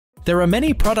There are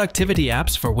many productivity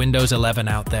apps for Windows 11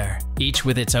 out there, each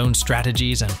with its own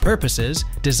strategies and purposes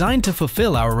designed to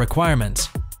fulfill our requirements.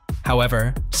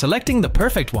 However, selecting the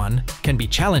perfect one can be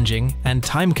challenging and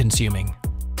time-consuming.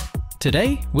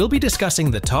 Today, we'll be discussing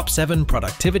the top 7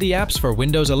 productivity apps for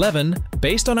Windows 11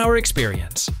 based on our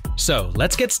experience. So,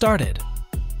 let's get started.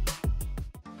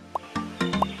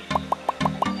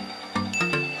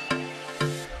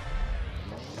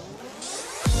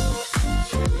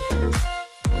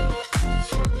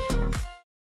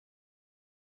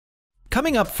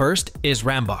 Coming up first is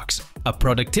Rambox, a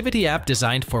productivity app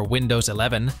designed for Windows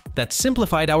 11 that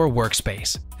simplified our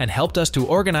workspace and helped us to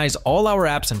organize all our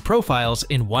apps and profiles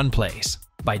in one place.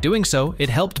 By doing so, it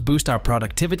helped boost our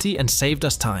productivity and saved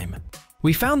us time.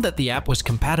 We found that the app was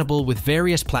compatible with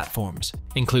various platforms,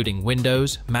 including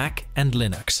Windows, Mac, and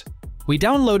Linux. We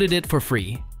downloaded it for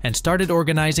free and started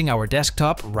organizing our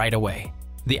desktop right away.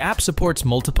 The app supports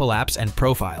multiple apps and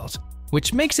profiles,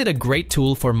 which makes it a great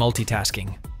tool for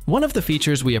multitasking. One of the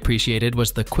features we appreciated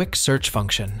was the quick search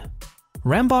function.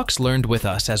 Rambox learned with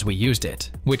us as we used it,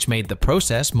 which made the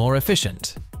process more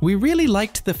efficient. We really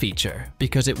liked the feature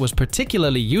because it was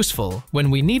particularly useful when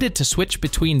we needed to switch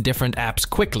between different apps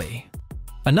quickly.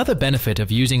 Another benefit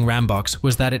of using Rambox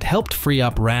was that it helped free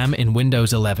up RAM in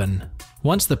Windows 11.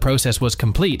 Once the process was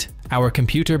complete, our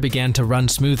computer began to run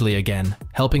smoothly again,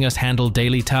 helping us handle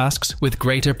daily tasks with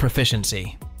greater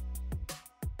proficiency.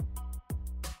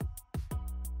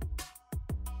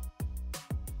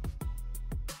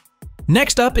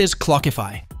 Next up is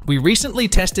Clockify. We recently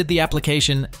tested the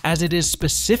application as it is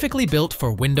specifically built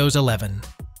for Windows 11.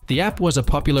 The app was a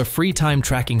popular free time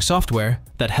tracking software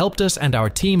that helped us and our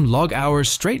team log hours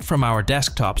straight from our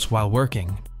desktops while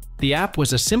working. The app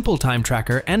was a simple time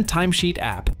tracker and timesheet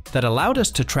app that allowed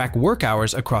us to track work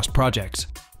hours across projects.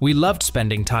 We loved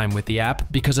spending time with the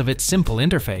app because of its simple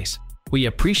interface. We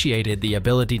appreciated the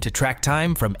ability to track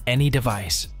time from any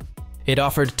device. It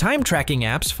offered time tracking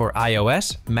apps for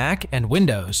iOS, Mac, and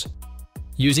Windows.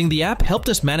 Using the app helped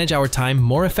us manage our time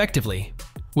more effectively.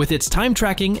 With its time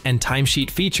tracking and timesheet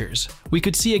features, we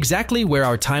could see exactly where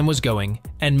our time was going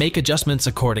and make adjustments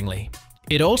accordingly.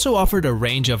 It also offered a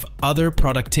range of other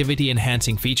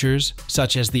productivity-enhancing features,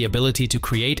 such as the ability to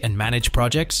create and manage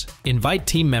projects, invite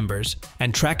team members,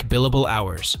 and track billable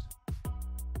hours.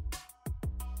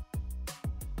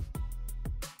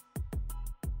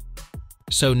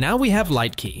 So now we have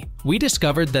LightKey. We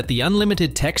discovered that the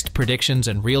unlimited text predictions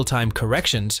and real-time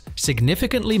corrections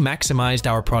significantly maximized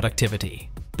our productivity.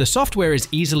 The software is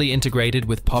easily integrated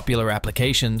with popular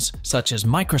applications such as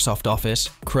Microsoft Office,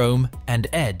 Chrome, and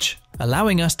Edge,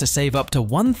 allowing us to save up to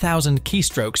 1,000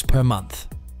 keystrokes per month.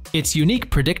 Its unique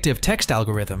predictive text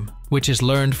algorithm, which is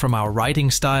learned from our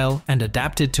writing style and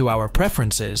adapted to our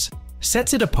preferences,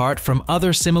 sets it apart from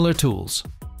other similar tools.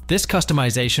 This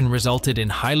customization resulted in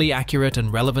highly accurate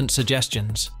and relevant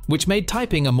suggestions, which made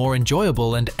typing a more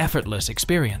enjoyable and effortless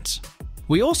experience.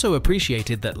 We also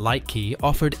appreciated that LightKey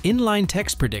offered inline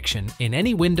text prediction in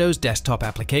any Windows desktop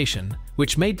application,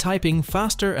 which made typing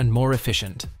faster and more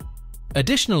efficient.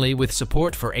 Additionally, with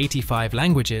support for 85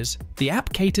 languages, the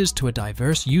app caters to a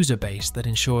diverse user base that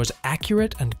ensures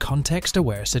accurate and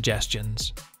context-aware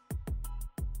suggestions.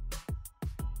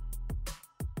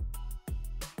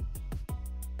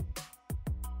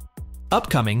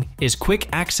 Upcoming is Quick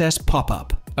Access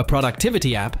Popup, a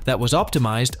productivity app that was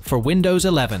optimized for Windows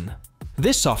 11.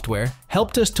 This software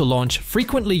helped us to launch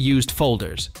frequently used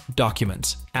folders,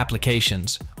 documents,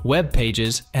 applications, web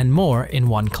pages, and more in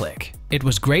one click. It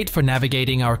was great for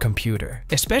navigating our computer,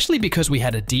 especially because we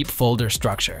had a deep folder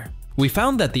structure. We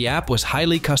found that the app was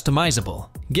highly customizable,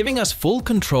 giving us full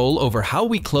control over how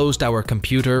we closed our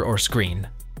computer or screen.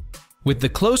 With the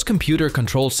Close Computer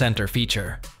Control Center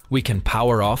feature, we can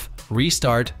power off,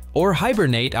 restart, or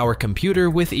hibernate our computer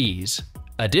with ease.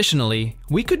 Additionally,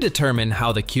 we could determine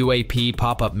how the QAP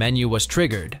pop-up menu was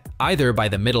triggered, either by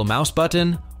the middle mouse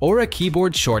button or a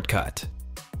keyboard shortcut.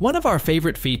 One of our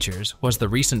favorite features was the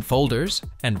Recent Folders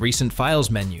and Recent Files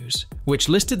menus, which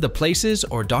listed the places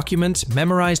or documents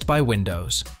memorized by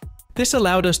Windows. This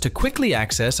allowed us to quickly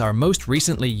access our most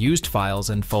recently used files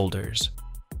and folders.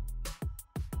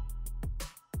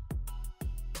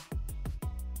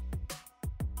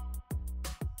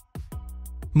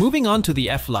 Moving on to the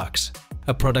F.lux,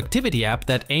 a productivity app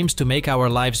that aims to make our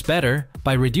lives better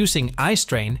by reducing eye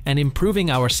strain and improving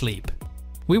our sleep.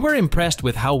 We were impressed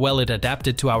with how well it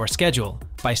adapted to our schedule.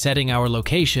 By setting our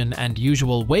location and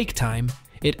usual wake time,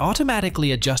 it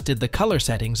automatically adjusted the color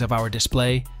settings of our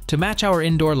display to match our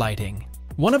indoor lighting.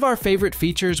 One of our favorite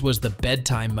features was the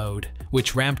bedtime mode,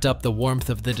 which ramped up the warmth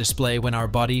of the display when our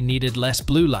body needed less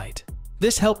blue light.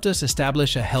 This helped us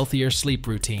establish a healthier sleep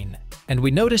routine, and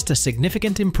we noticed a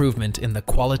significant improvement in the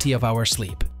quality of our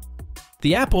sleep.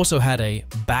 The app also had a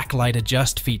backlight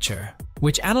adjust feature,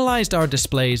 which analyzed our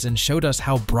displays and showed us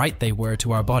how bright they were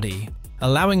to our body,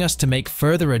 allowing us to make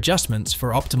further adjustments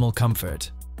for optimal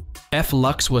comfort.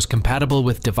 F.lux was compatible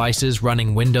with devices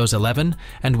running Windows 11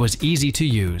 and was easy to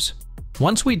use.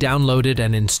 Once we downloaded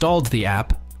and installed the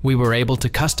app, we were able to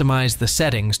customize the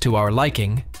settings to our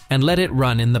liking and let it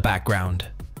run in the background.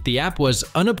 The app was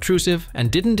unobtrusive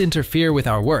and didn't interfere with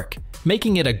our work,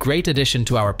 making it a great addition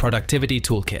to our productivity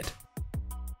toolkit.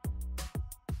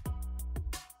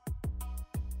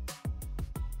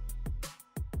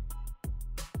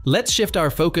 Let's shift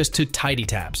our focus to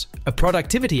TidyTabs, a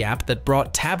productivity app that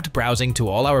brought tabbed browsing to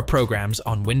all our programs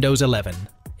on Windows 11.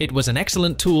 It was an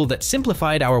excellent tool that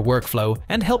simplified our workflow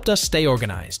and helped us stay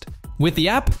organized. With the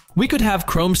app, we could have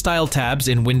Chrome-style tabs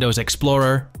in Windows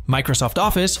Explorer, Microsoft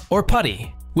Office, or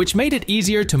PuTTY, which made it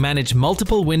easier to manage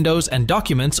multiple windows and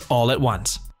documents all at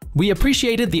once. We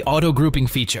appreciated the auto-grouping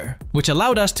feature, which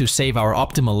allowed us to save our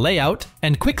optimal layout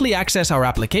and quickly access our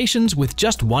applications with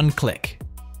just one click.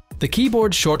 The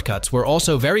keyboard shortcuts were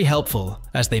also very helpful,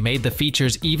 as they made the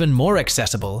features even more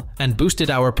accessible and boosted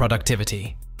our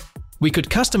productivity. We could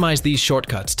customize these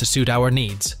shortcuts to suit our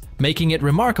needs, making it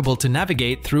remarkable to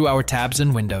navigate through our tabs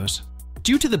and windows.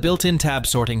 Due to the built-in tab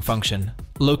sorting function,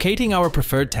 locating our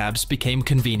preferred tabs became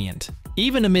convenient,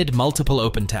 even amid multiple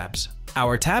open tabs.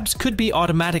 Our tabs could be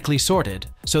automatically sorted,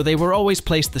 so they were always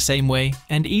placed the same way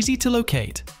and easy to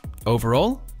locate.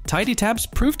 Overall,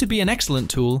 TidyTabs proved to be an excellent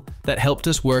tool that helped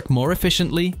us work more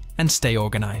efficiently and stay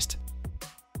organized.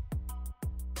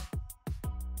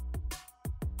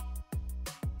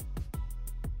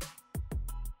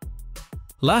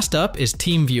 Last up is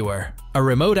TeamViewer, a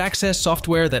remote access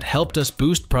software that helped us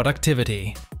boost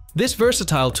productivity. This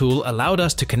versatile tool allowed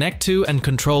us to connect to and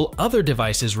control other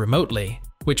devices remotely,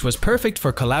 which was perfect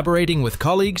for collaborating with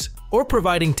colleagues or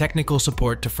providing technical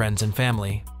support to friends and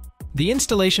family. The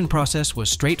installation process was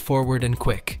straightforward and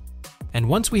quick, and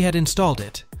once we had installed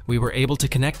it, we were able to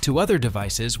connect to other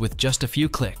devices with just a few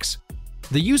clicks.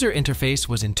 The user interface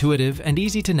was intuitive and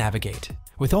easy to navigate,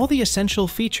 with all the essential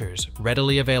features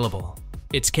readily available.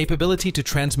 Its capability to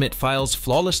transmit files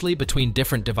flawlessly between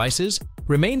different devices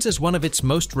remains as one of its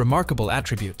most remarkable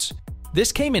attributes.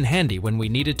 This came in handy when we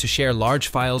needed to share large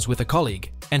files with a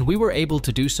colleague, and we were able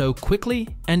to do so quickly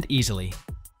and easily.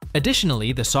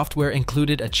 Additionally, the software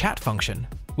included a chat function,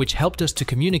 which helped us to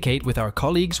communicate with our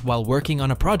colleagues while working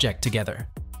on a project together.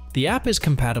 The app is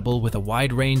compatible with a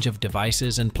wide range of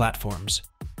devices and platforms,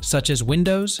 such as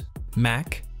Windows,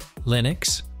 Mac,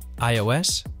 Linux,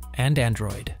 iOS, and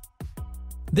Android.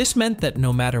 This meant that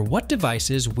no matter what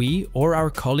devices we or our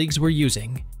colleagues were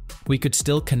using, we could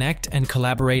still connect and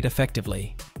collaborate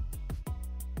effectively.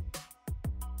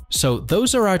 So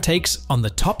those are our takes on the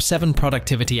top 7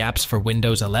 productivity apps for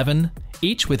Windows 11,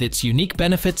 each with its unique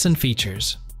benefits and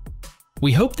features.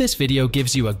 We hope this video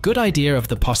gives you a good idea of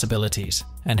the possibilities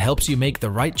and helps you make the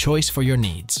right choice for your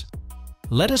needs.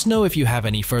 Let us know if you have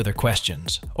any further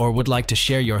questions or would like to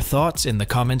share your thoughts in the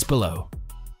comments below.